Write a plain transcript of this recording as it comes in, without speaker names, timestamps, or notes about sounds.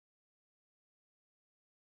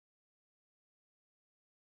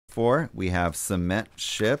4, we have Cement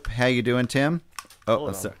Ship. How you doing, Tim?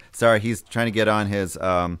 Oh, sorry, he's trying to get on his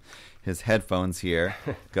headphones here.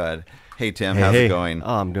 Good. Hey, Tim, how's it going?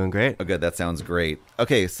 Oh, I'm doing great. Oh, good. That sounds great.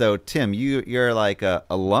 Okay, so Tim, you're like a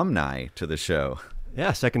alumni to the show.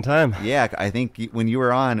 Yeah, second time. Yeah, I think when you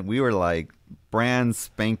were on, we were like brand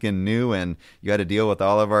spanking new, and you had to deal with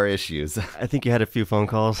all of our issues. I think you had a few phone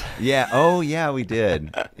calls. Yeah. Oh, yeah, we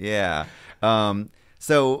did. Yeah.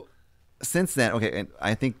 So since then, okay, and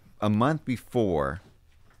I think a month before,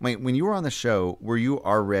 when you were on the show, did you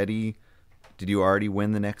already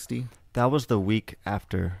win the Nexty? That was the week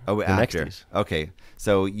after the after. Nexties. Okay.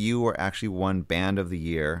 So you were actually won Band of the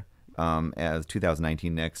Year as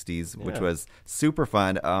 2019 Nexties, which was super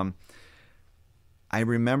fun. I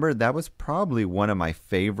remember that was probably one of my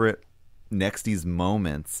favorite Nexties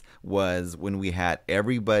moments was when we had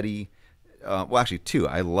everybody, well, actually two.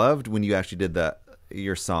 I loved when you actually did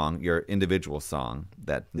your individual song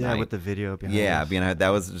that night. With the video behind us. That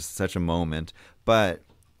was just such a moment. But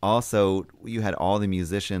also, you had all the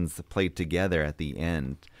musicians that played together at the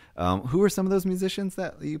end. Who were some of those musicians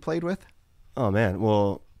that you played with? Oh, man.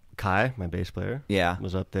 Well, Kai, my bass player,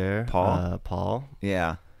 was up there. Paul.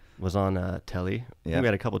 Yeah. Was on Telly. Yeah. We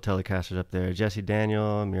had a couple Telecasters up there. Jesse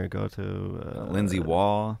Daniel, Miragoto. Lindsay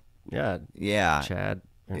Wall. Yeah. Yeah. Chad.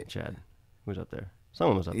 Chad. Who was up there?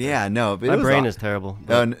 Someone was up there. Yeah, no. My brain is terrible.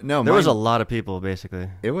 No, there was a lot of people, basically.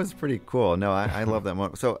 It was pretty cool. No, I love that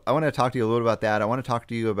moment. So I want to talk to you a little about that. I want to talk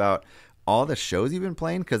to you about all the shows you've been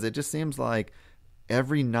playing, because it just seems like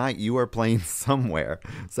every night you are playing somewhere.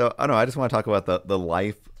 So I don't know. I just want to talk about the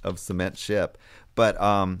life of Cement Ship. But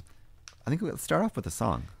I think we'll start off with a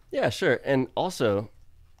song. Yeah, sure. And also,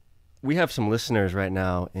 we have some listeners right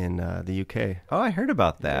now in the UK. Oh, I heard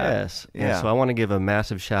about that. Yes. Yeah. And so I want to give a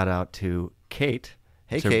massive shout out to Kate.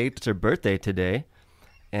 Hey, Kate. It's her birthday today.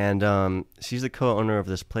 And she's the co-owner of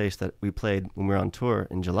this place that we played when we were on tour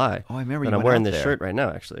in July. Oh, I remember you And I'm went wearing out this there. shirt right now,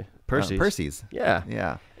 actually. Percy's. Percy's. Yeah.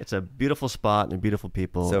 Yeah. It's a beautiful spot and they're beautiful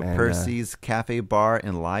people. So and, Percy's Cafe Bar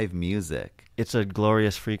and Live Music. It's a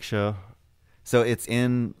glorious freak show. So it's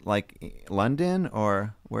in like London,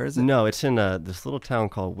 or where is it? No, it's in this little town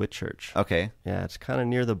called Whitchurch. Okay. Yeah, it's kind of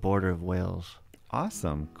near the border of Wales.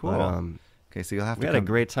 Awesome. Cool. But, okay, so you'll have to We had a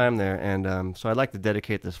great time there, and so I'd like to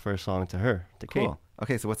dedicate this first song to her, to Kate. Cool.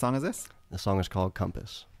 Okay, so what song is this? The song is called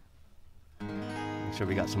Compass. Make sure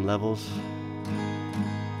we got some levels.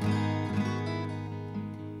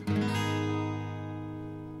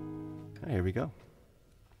 Okay, here we go.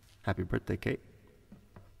 Happy birthday, Kate.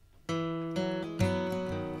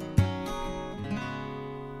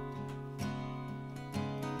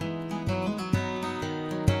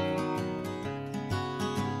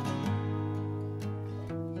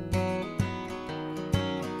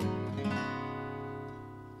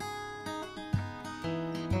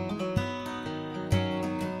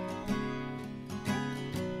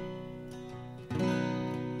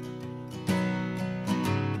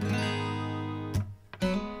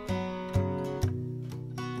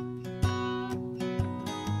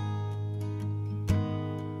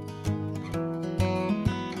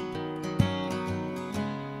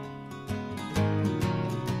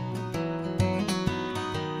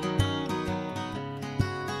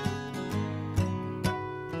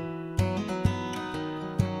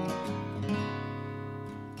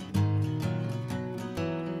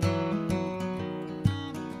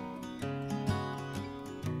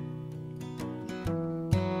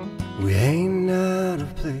 We ain't out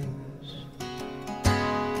of place,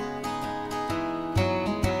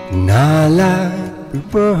 not like we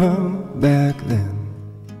were back then.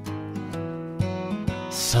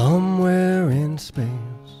 Somewhere in space,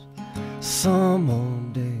 some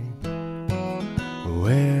old day,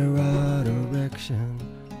 where our direction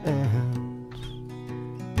ends.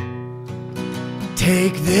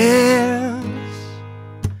 Take this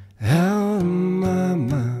out of my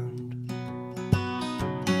mind,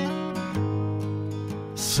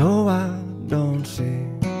 so I don't see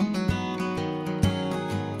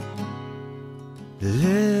the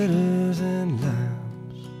letters and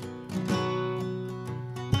lines.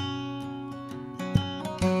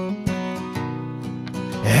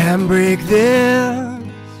 And break this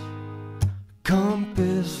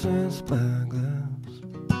compass and spyglass,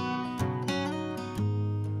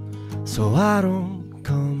 so I don't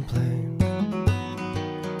complain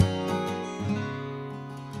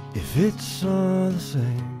if it's all the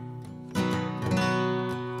same.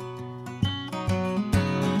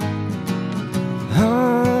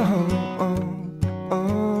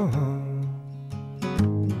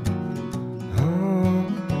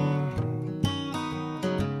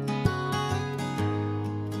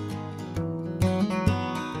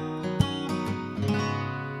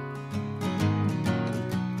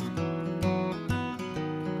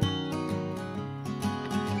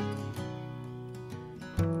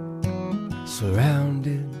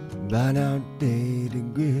 surrounded by an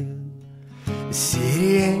outdated grid. The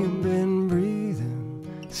city ain't been breathing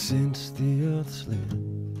since the earth slid.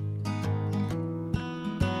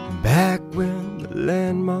 Back when the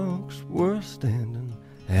landmarks were standing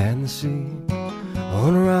and the sea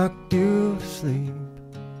on a rock you to sleep.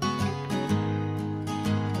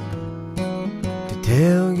 To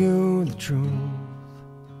tell you the truth,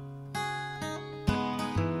 I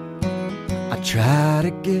try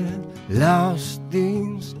to get lost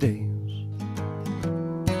these days.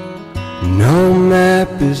 No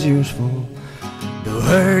map is useful, the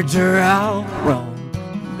words are all wrong.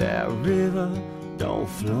 That river don't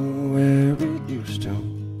flow where it used to.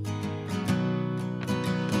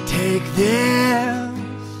 Take this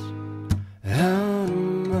out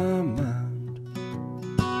of my mind,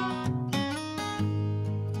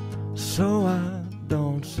 so I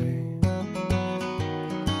don't see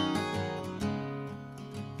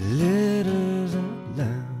letters and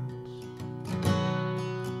lines.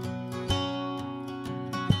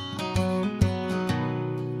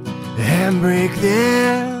 And break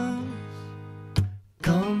this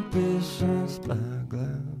compass and spyglass,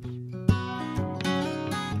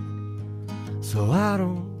 so I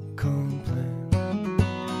don't complain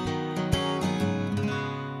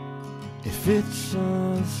if it's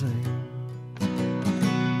all the same.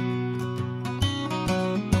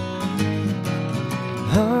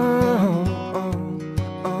 Oh, oh,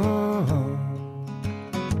 oh, oh.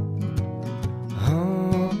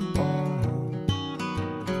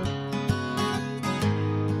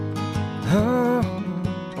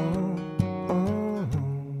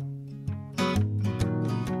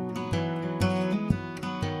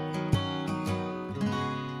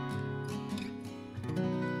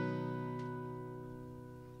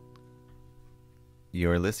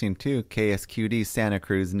 You're listening to KSQD Santa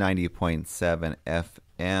Cruz 90.7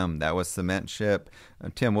 FM. That was Cement Ship.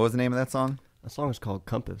 Tim, what was the name of that song? That song is called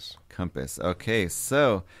Compass. Compass. Okay,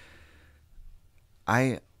 so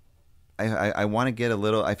I want to get a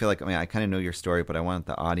little. I feel like I kind of know your story, but I want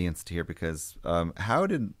the audience to hear because how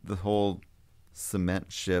did the whole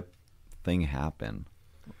Cement Ship thing happen?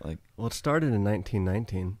 Well, it started in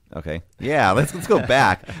 1919. Okay, yeah, let's go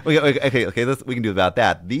back. Okay, we can do about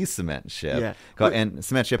that. The Cement Ship. Yeah, and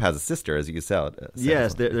Cement Ship has a sister, as you said.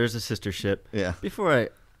 Yes, there's a sister ship. Yeah. Before I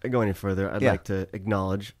go any further, I'd like to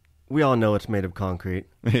acknowledge we all know it's made of concrete.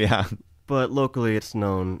 Yeah. But locally, it's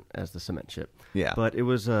known as the Cement Ship. Yeah. But it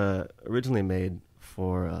was originally made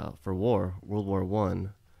for war, World War I. It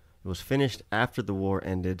was finished after the war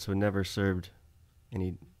ended, so it never served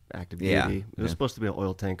any active duty. Yeah. It was supposed to be an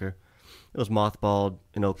oil tanker. It was mothballed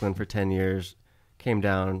in Oakland for 10 years, came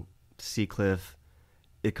down to Seacliff.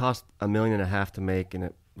 It cost $1.5 million to make, and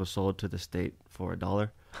it was sold to the state for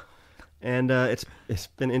 $1. And it's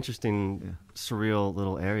been an interesting, surreal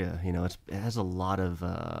little area. You know, it has a lot of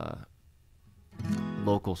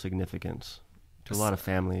local significance to a lot of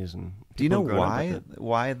families. And do you know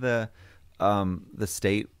why the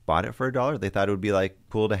state bought it for $1? They thought it would be like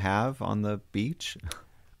cool to have on the beach.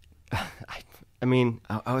 I mean,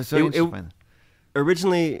 I was so interested to find that.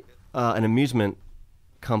 Originally, an amusement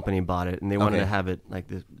company bought it, and they wanted to have it like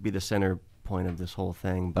be the center point of this whole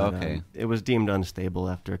thing. But it was deemed unstable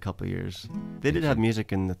after a couple of years. They did have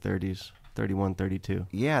music in the 30s, 31, 32.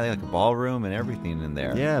 Yeah, they had like a ballroom and everything in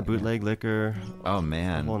there. Yeah, bootleg liquor. Oh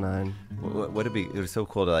man, whole nine. Would it be? It was so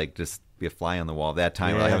cool to like just be a fly on the wall at that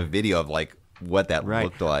time. Yeah. I have a video of like what that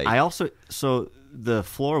looked like. I also the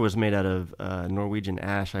floor was made out of Norwegian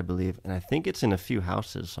ash, I believe, and I think it's in a few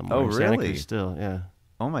houses somewhere. Oh, in really? Santa Cruz still, yeah.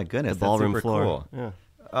 Oh my goodness, the ballroom that's super floor. Cool.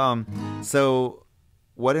 Yeah. So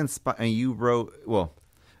what inspired you? Wrote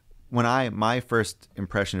when my first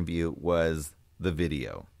impression of you was the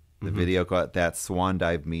video. The video that Swan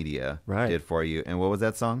Dive Media did for you, and what was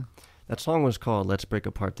that song? That song was called "Let's Break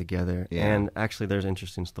Apart Together," and actually, there's an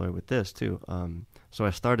interesting story with this too. So I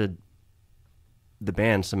started the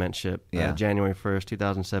band Cement Ship January 1st,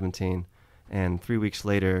 2017, and 3 weeks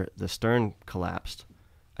later, the stern collapsed,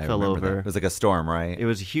 fell over. That. It was like a storm, right? It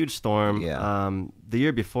was a huge storm. Yeah. The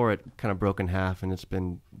year before, it kind of broke in half, and it's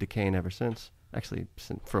been decaying ever since. Actually,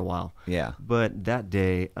 for a while. Yeah. But that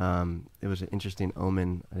day, it was an interesting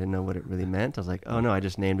omen. I didn't know what it really meant. I was like, oh no, I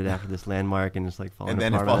just named it after this landmark, and it's like falling apart.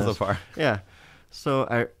 And then it falls apart. Yeah.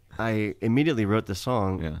 So I immediately wrote the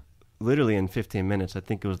song. Yeah. Literally in 15 minutes. I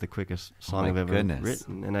think it was the quickest song I've ever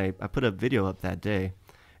written. And I put a video up that day.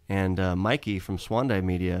 And Mikey from Swan Dive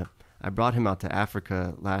Media, I brought him out to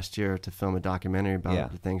Africa last year to film a documentary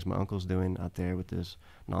about the things my uncle's doing out there with this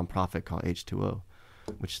nonprofit called H2O.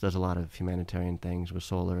 which does a lot of humanitarian things with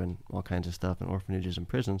solar and all kinds of stuff in orphanages and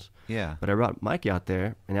prisons. Yeah. But I brought Mikey out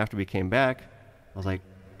there, and after we came back,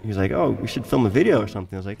 he was like, oh, we should film a video or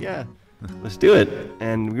something. I was like, yeah, let's do it.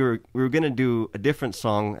 And we were going to do a different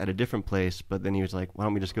song at a different place, but then he was like, why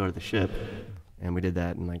don't we just go to the ship? And we did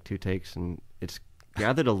that in like 2 takes, and it's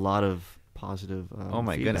gathered a lot of positive oh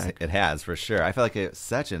my feedback. goodness, it has for sure. I feel like it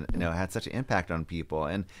had such an impact on people,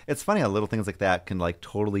 and it's funny how little things like that can like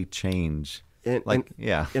totally change.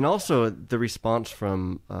 And also the response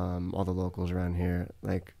from all the locals around here.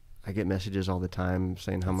 Like I get messages all the time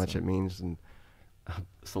saying how much it means, and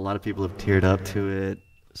so a lot of people have teared up to it.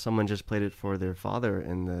 Someone just played it for their father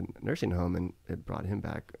in the nursing home, and it brought him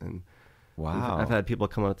back. And wow, I've had people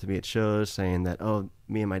come up to me at shows saying that, oh,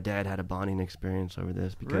 me and my dad had a bonding experience over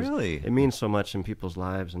this, because it means so much in people's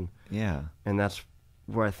lives. And and that's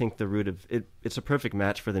where I think the root of it. It's a perfect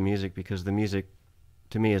match for the music, because the music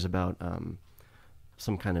to me is about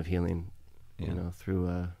some kind of healing,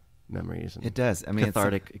 through memories. And it does. I mean,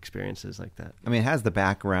 cathartic experiences like that. I mean, it has the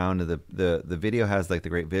background. The video has like the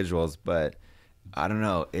great visuals, but I don't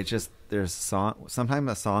know. It just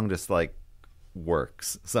sometimes a song just like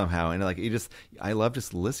works somehow, and like I love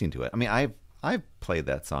just listening to it. I mean, I've played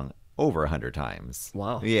that song over 100 times.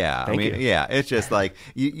 Wow. Yeah. Thank you. Yeah. It's just like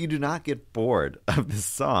you do not get bored of this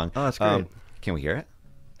song. Oh, that's great. Can we hear it?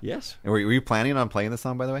 Yes. Were you planning on playing this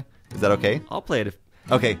song, by the way? Is that okay? I'll play it if.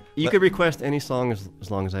 Okay. You could request any song as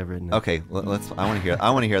long as I've written it. Okay. Let's. I want to hear. I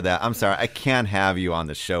want to hear that. I'm sorry. I can't have you on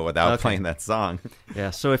the show without playing that song. Yeah.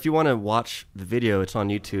 So if you want to watch the video, it's on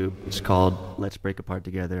YouTube. It's called "Let's Break Apart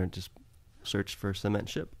Together," and just search for Cement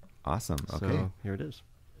Ship. Awesome. Okay. So here it is.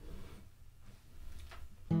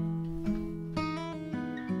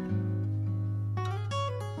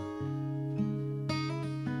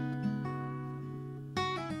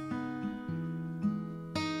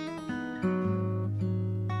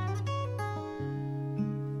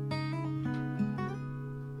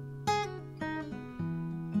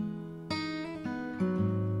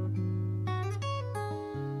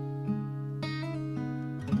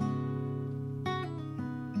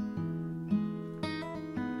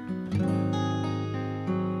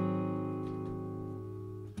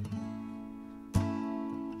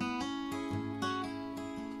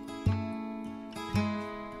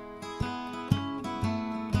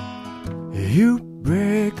 You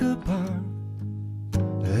break apart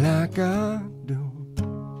like I do.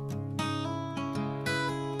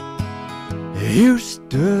 You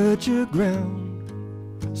stood your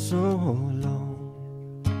ground so long.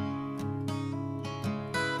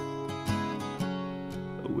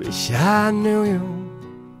 I wish I knew you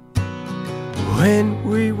when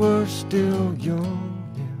we were still young.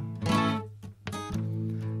 Yeah.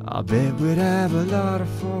 I bet we'd have a lot of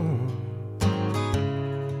fun.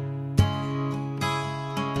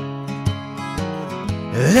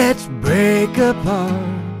 Let's break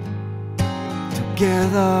apart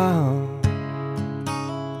together.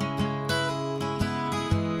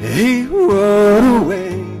 He rode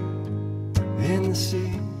away in the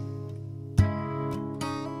sea.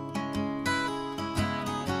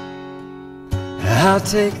 I'll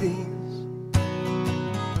take these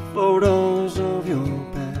photos of your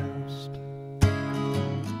past.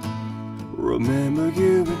 Remember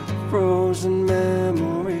you in frozen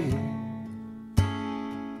memory.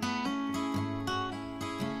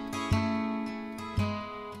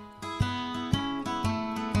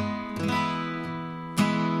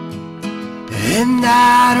 And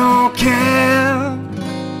I don't care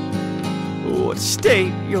what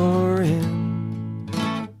state you're in.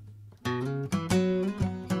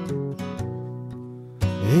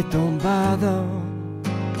 It don't bother.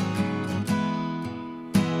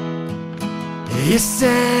 You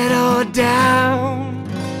settle down,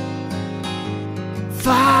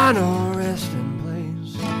 find a resting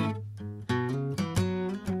place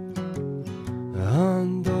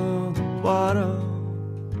under the water.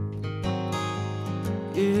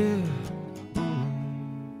 Yeah.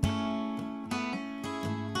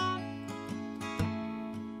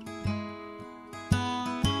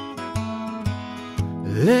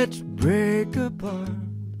 Let's break apart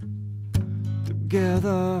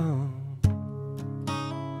together.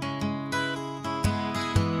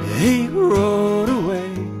 He rode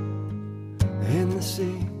away in the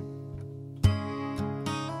sea.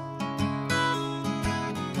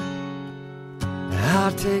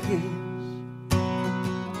 I'll take these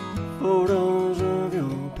photos of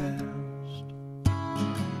your past.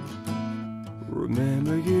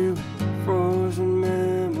 Remember you, frozen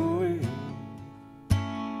memory.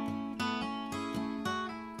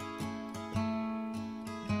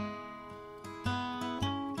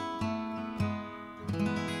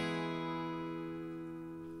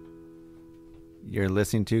 You're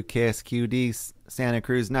listening to KSQD Santa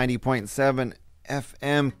Cruz 90.7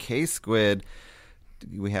 FM KSQD.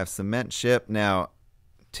 We have Cement Ship. Now,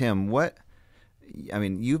 Tim,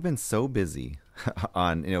 you've been so busy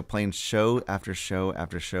on, playing show after show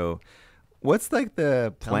after show. What's like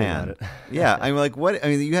the plan? Tell me about it. Yeah,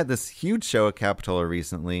 you had this huge show at Capitola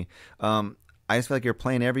recently. I just feel like you're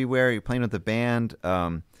playing everywhere. You're playing with the band.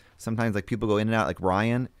 Sometimes like people go in and out. Like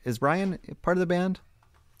Ryan, is Ryan part of the band?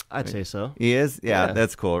 I'd say so. He is? Yeah,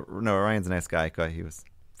 that's cool. No, Ryan's a nice guy. He was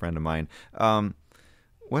a friend of mine.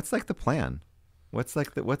 What's like the plan? What's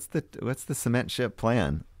the Cement Ship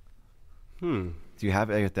plan? Do you have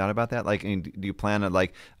any thought about that? Like, do you plan to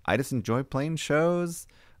I just enjoy playing shows.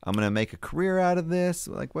 I'm gonna make a career out of this.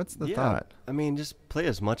 Like, what's the thought? I mean, just play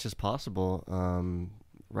as much as possible.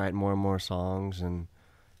 Write more and more songs, and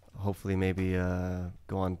hopefully maybe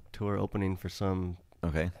go on tour opening for some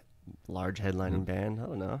large headlining band. I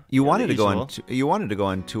don't know. You wanted to go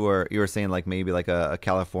on tour. You were saying maybe a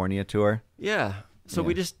California tour. Yeah. So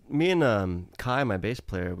me and Kai, my bass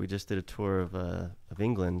player, we just did a tour of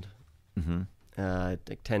England. Mm-hmm.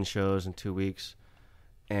 Like 10 shows in 2 weeks,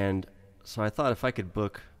 and so I thought if I could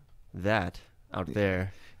book that out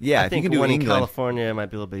there, I think you can do one England. In California might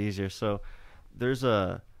be a little bit easier. So there's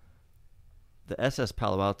the SS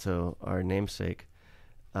Palo Alto, our namesake,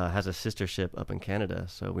 has a sister ship up in Canada,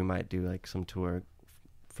 so we might do some tour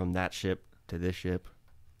from that ship to this ship.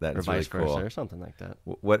 That's or vice really cool. versa, or something like that.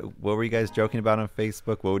 What were you guys joking about on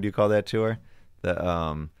Facebook? What would you call that tour?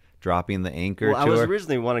 The dropping the anchor tour? I was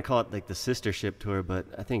originally want to call it the sister ship tour, but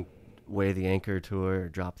I think weigh the anchor tour or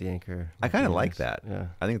drop the anchor. I kind of like that. Yeah,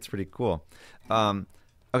 I think it's pretty cool.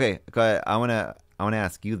 Okay, go ahead. I wanna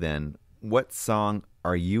ask you then. What song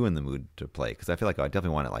are you in the mood to play? Because I feel like I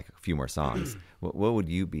definitely want a few more songs. What would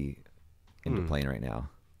you be into playing right now?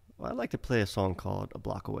 Well, I'd like to play a song called "A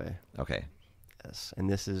Block Away." Okay. Yes, and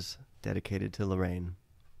this is dedicated to Lorraine.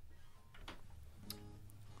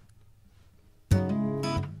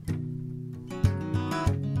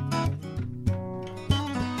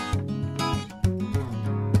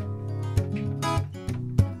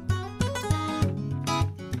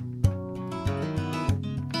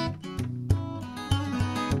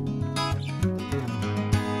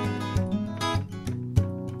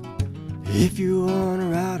 If you wanna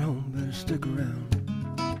ride home, better stick around.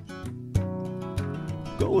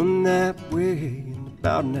 Going that way in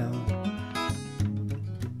about an hour.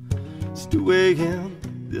 It's 2 a.m.,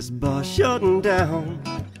 this bar's shutting down.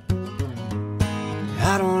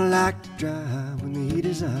 I don't like to drive when the heat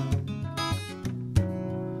is out.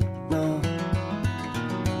 No.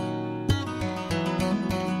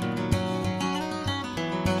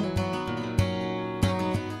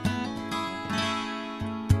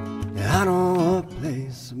 I know a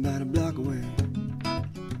place about a block away.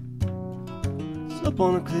 It's up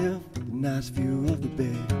on a cliff, with a nice view of the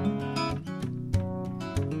bay.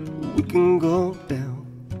 We can go down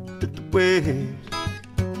to the waves. I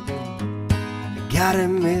gotta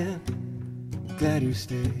admit, I'm glad you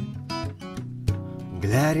stayed. I'm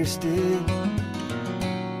glad you stayed.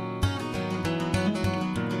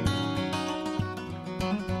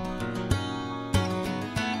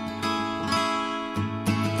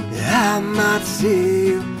 I might see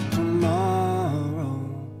you tomorrow,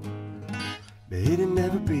 but it'll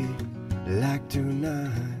never be like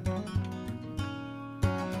tonight.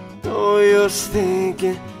 Though you're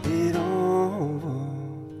thinking it over,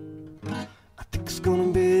 I think it's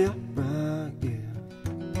gonna be alright, yeah.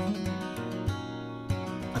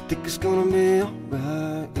 I think it's gonna be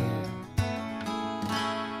alright, yeah.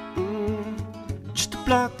 Just a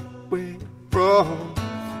block away from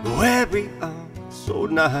where we are. So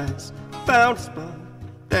nice, found a spot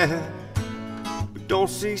there. We don't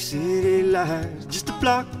see city lights. Just a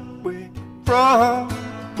block away from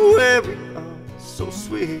where we are. So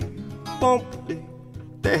sweet, won't be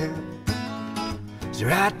there. It's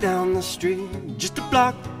right down the street, just a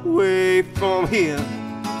block away from here.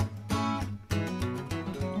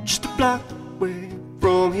 Just a block away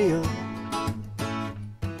from here.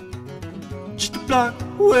 Just a block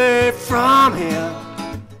away from here.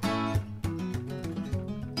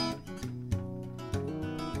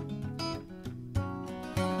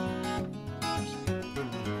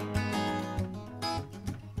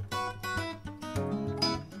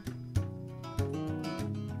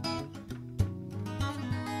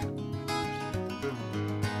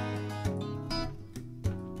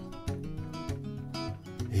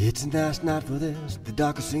 It's a nice night for this. The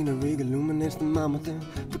darker scenery illuminates the mama thing.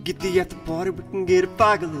 Forget the after party, we can get a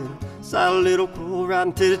fire little. Side a little cool, right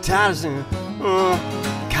until the tide is in.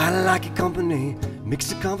 Kinda like your company. Mix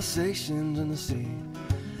the conversations in the sea.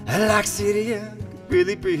 I like city air, could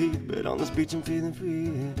really breathe, but on this beach I'm feeling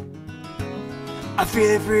free. I'm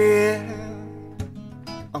feeling free.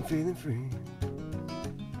 I'm feeling free.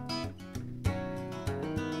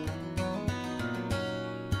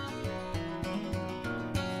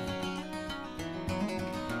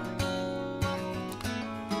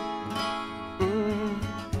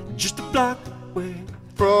 Just a block away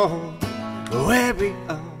from where we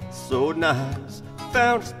are, so nice.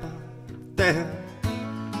 Found a spot there.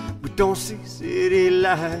 We don't see city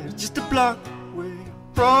lights. Just a block away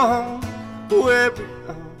from where we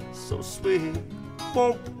are, so sweet.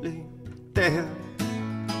 Won't leave there.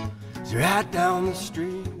 It's right down the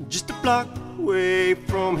street, just a block away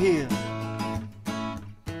from here.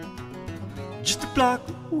 Just a block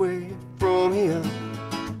away from here.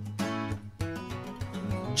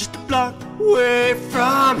 Just a block away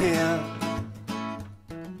from here.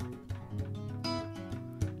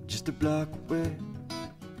 Just a block away.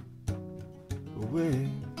 Away.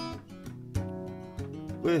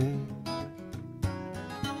 Away.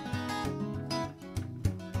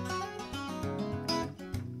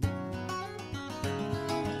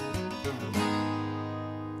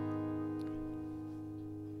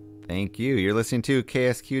 Thank you. You're listening to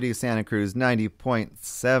KSQD Santa Cruz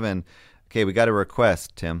 90.7. Okay, we got a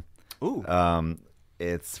request, Tim. Ooh.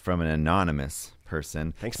 It's from an anonymous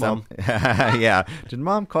person. Thanks, Mom. Yeah. Did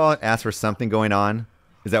Mom call and ask for something going on?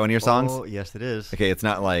 Is that one of your songs? Oh, yes, it is. Okay, it's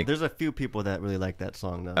not like... There's a few people that really like that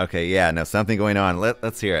song, though. Okay, yeah, no, something going on.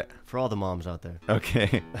 Let's hear it. For all the moms out there.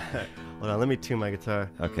 Okay. Hold on, let me tune my guitar.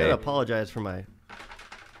 Okay. I gotta apologize for my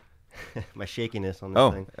my shakiness on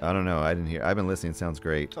this thing. I don't know. I didn't hear. I've been listening. It sounds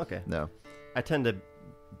great. Okay. No. I tend to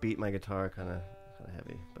beat my guitar kind of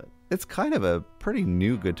heavy, but... It's kind of a pretty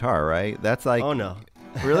new guitar, right? That's like... Oh, no.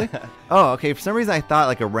 Really? Oh, okay. For some reason, I thought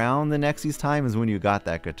like around the Nexies time is when you got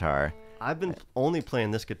that guitar. I've been only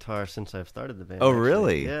playing this guitar since I've started the band. Oh, actually.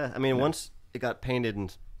 really? Yeah. I mean, once it got painted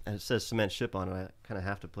and it says Cement Ship on it, I kind of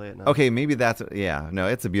have to play it now. Okay, maybe that's... Yeah, no,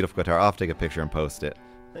 it's a beautiful guitar. I'll have to take a picture and post it.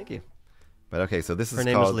 Thank you. But okay, so this is Her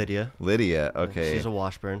name called... is Lydia. Lydia, okay. She's a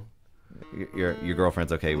Washburn. Your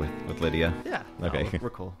girlfriend's okay with Lydia? Yeah. Okay. No, we're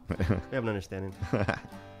cool. We have an understanding.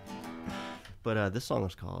 But this song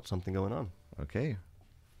is called Something Going On. Okay.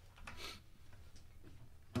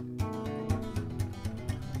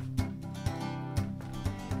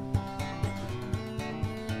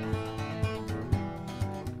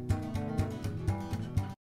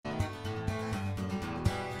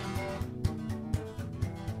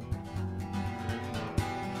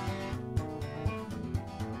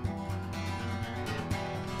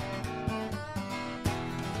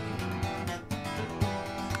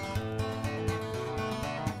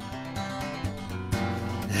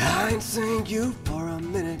 I ain't seen you for a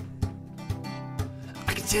minute.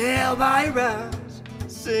 I can tell by your eyes,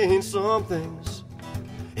 seeing some things.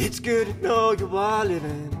 It's good to know you are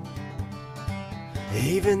living.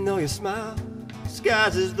 Even though your smile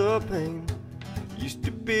disguises the pain. Used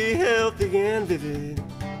to be healthy and vivid.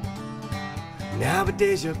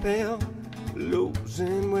 Nowadays you're pale,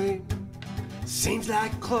 losing weight. Seems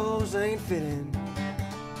like clothes ain't fitting.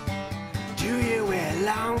 Do you wear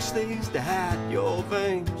long sleeves to hide your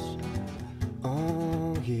veins?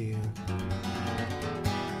 Oh yeah.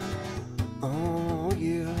 Oh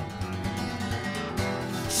yeah.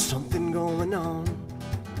 Something going on.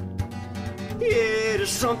 Yeah, there's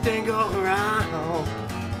something going on.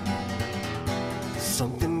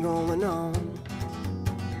 Something going on.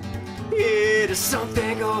 Yeah, there's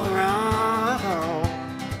something going on.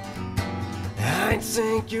 I ain't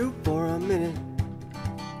seen you for a minute.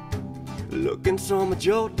 Looking so much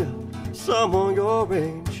older, someone your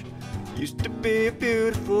age. Used to be a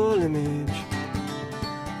beautiful image.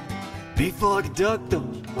 Before you dug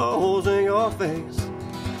those holes in your face.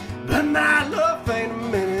 But my love ain't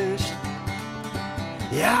diminished.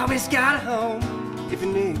 You always got a home if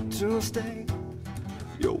you need to stay.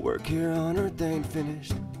 Your work here on earth ain't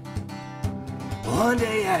finished. One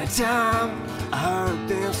day at a time, I heard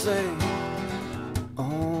them say,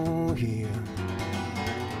 oh yeah.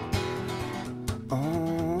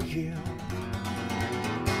 Oh yeah.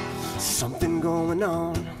 Something going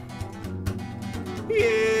on.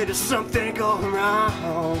 Yeah, there's something going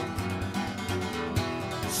wrong.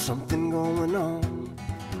 Something going on.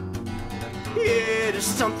 Yeah, there's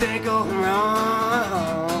something going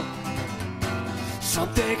wrong.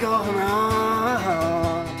 Something going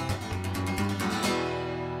wrong.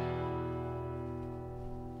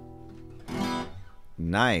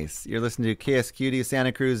 Nice. You're listening to KSQD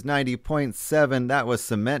Santa Cruz 90.7. That was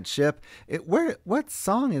Cement Ship. What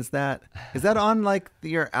song is that? Is that on like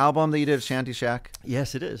your album that you did, Shanty Shack?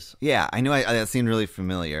 Yes, it is. Yeah, I knew that seemed really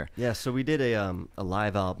familiar. Yeah, so we did a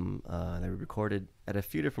live album that we recorded at a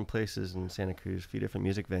few different places in Santa Cruz, a few different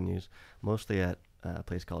music venues, mostly at a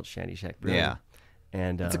place called Shanty Shack Brewing. Yeah.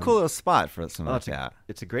 And it's a cool little spot for something like that.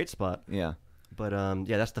 It's a great spot. Yeah. But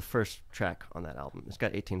yeah, that's the first track on that album. It's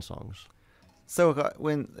got 18 songs. So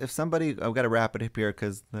if somebody, I've got to wrap it up here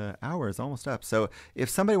because the hour is almost up. So if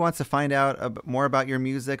somebody wants to find out more about your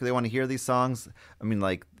music, they want to hear these songs, I mean,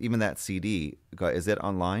 like even that CD, is it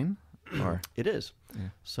online? Or It is.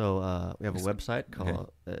 Yeah. So we have a website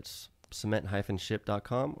called it's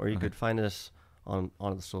cement-ship.com, or you could find us on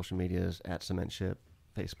the social medias at Cement Ship,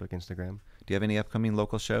 Facebook, Instagram. Do you have any upcoming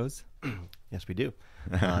local shows? Yes, we do.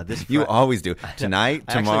 You always do. Tonight,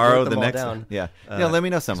 tomorrow, the next down. Yeah. Let me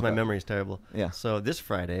know some. My memory is terrible. Yeah. So this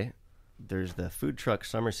Friday, there's the Food Truck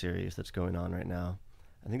Summer Series that's going on right now.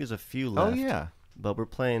 I think there's a few left. Oh, yeah. But we're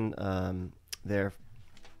playing there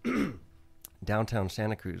downtown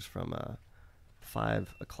Santa Cruz from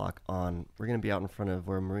 5 o'clock on. We're going to be out in front of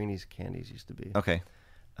where Marini's Candies used to be. Okay.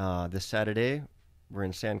 This Saturday, we're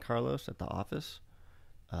in San Carlos at the office.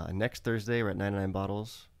 Next Thursday, we're at 99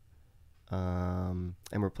 Bottles. And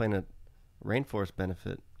we're playing a Rainforest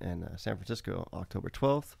benefit in San Francisco, October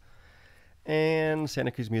 12th. And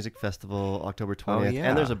Santa Cruz Music Festival, October 20th. Oh, yeah.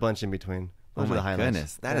 And there's a bunch in between. Those are the my highlights.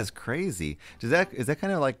 Goodness. That is crazy. Is that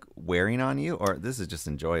kind of like wearing on you, or this is just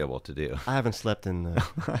enjoyable to do? I haven't slept in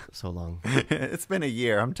so long. It's been a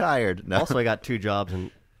year. I'm tired. No. Also, I got 2 jobs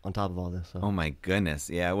on top of all this. So. Oh, my goodness.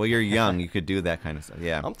 Yeah. Well, you're young. You could do that kind of stuff.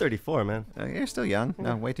 Yeah. I'm 34, man. You're still young.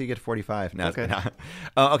 No, wait till you get 45. No, Okay.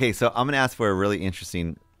 Okay, so I'm going to ask for a really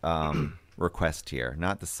interesting request here.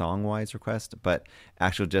 Not the song-wise request, but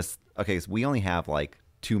actual just, okay, so we only have like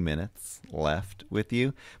 2 minutes left with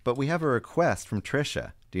you, but we have a request from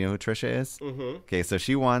Trisha. Do you know who Trisha is? Mm-hmm. Okay, so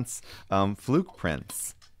she wants Fluke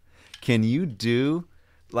Prince. Can you do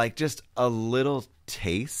like just a little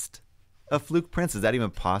taste of Fluke Prince? Is that even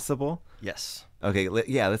possible? Yes. Okay,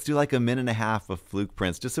 let's do like a minute and a half of Fluke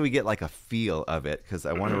Prince, just so we get like a feel of it, because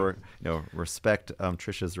I want to respect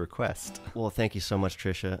Trisha's request. Well, thank you so much,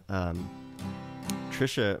 Trisha.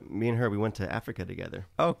 Trisha, me and her, we went to Africa together.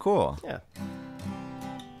 Oh, cool. Yeah.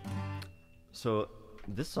 So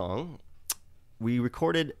this song, we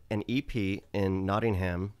recorded an EP in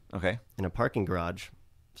Nottingham. Okay. In a parking garage.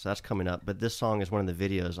 So that's coming up. But this song is one of the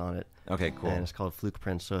videos on it. Okay, cool. And it's called Fluke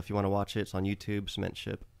Prints. So if you want to watch it, it's on YouTube, Cement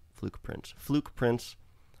Ship, Fluke Prints. Fluke Prints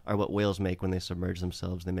are what whales make when they submerge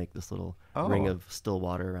themselves. They make this little ring of still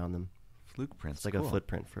water around them. Fluke Prints. It's like cool. a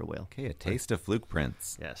footprint for a whale. Okay, a taste of Fluke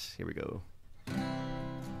Prints. Yes, here we go.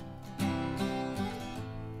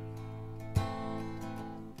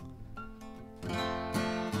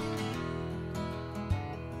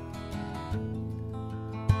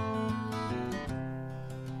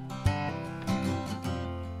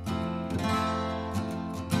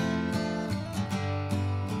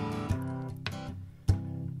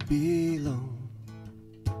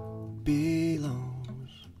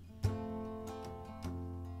 Belongs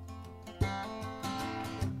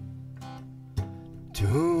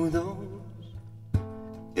to those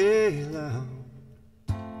alone.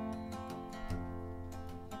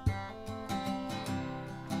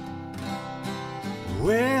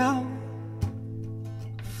 Well,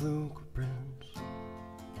 Fluke Prince.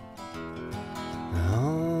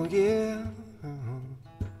 Oh yeah.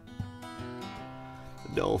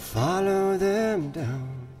 Don't follow them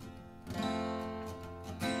down.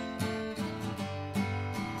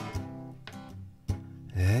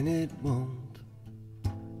 And it won't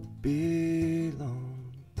be long.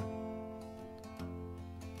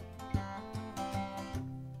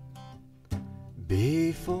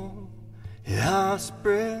 Before it all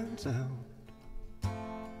spreads out.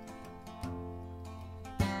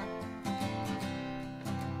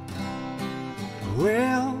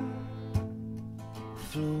 Well,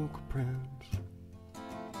 Fluke Prince.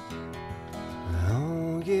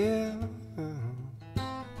 Oh yeah.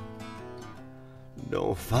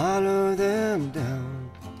 Don't follow them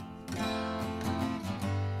down.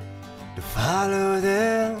 To follow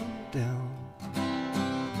them down.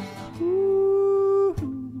 Ooh.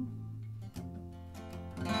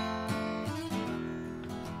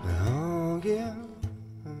 Oh yeah.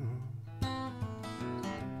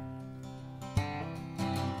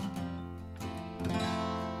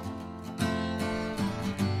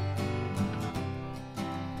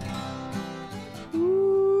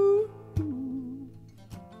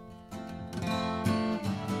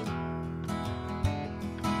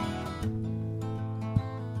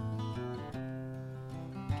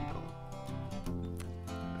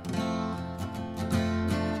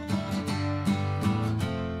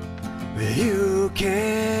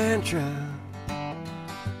 can try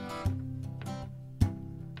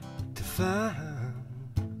to find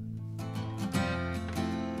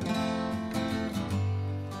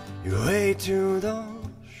your way to the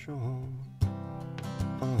shore.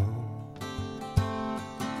 Oh,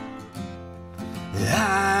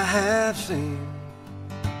 I have seen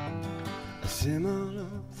a similar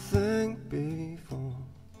thing before.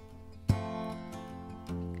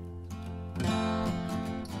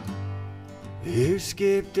 You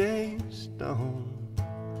skip days, don't.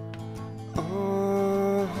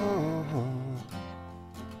 Oh,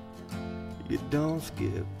 you don't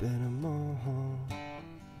skip anymore.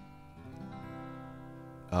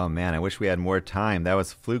 Oh, man, I wish we had more time. That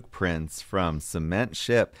was Fluke Prince from Cement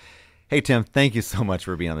Ship. Hey, Tim, thank you so much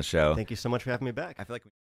for being on the show. Thank you so much for having me back. I feel like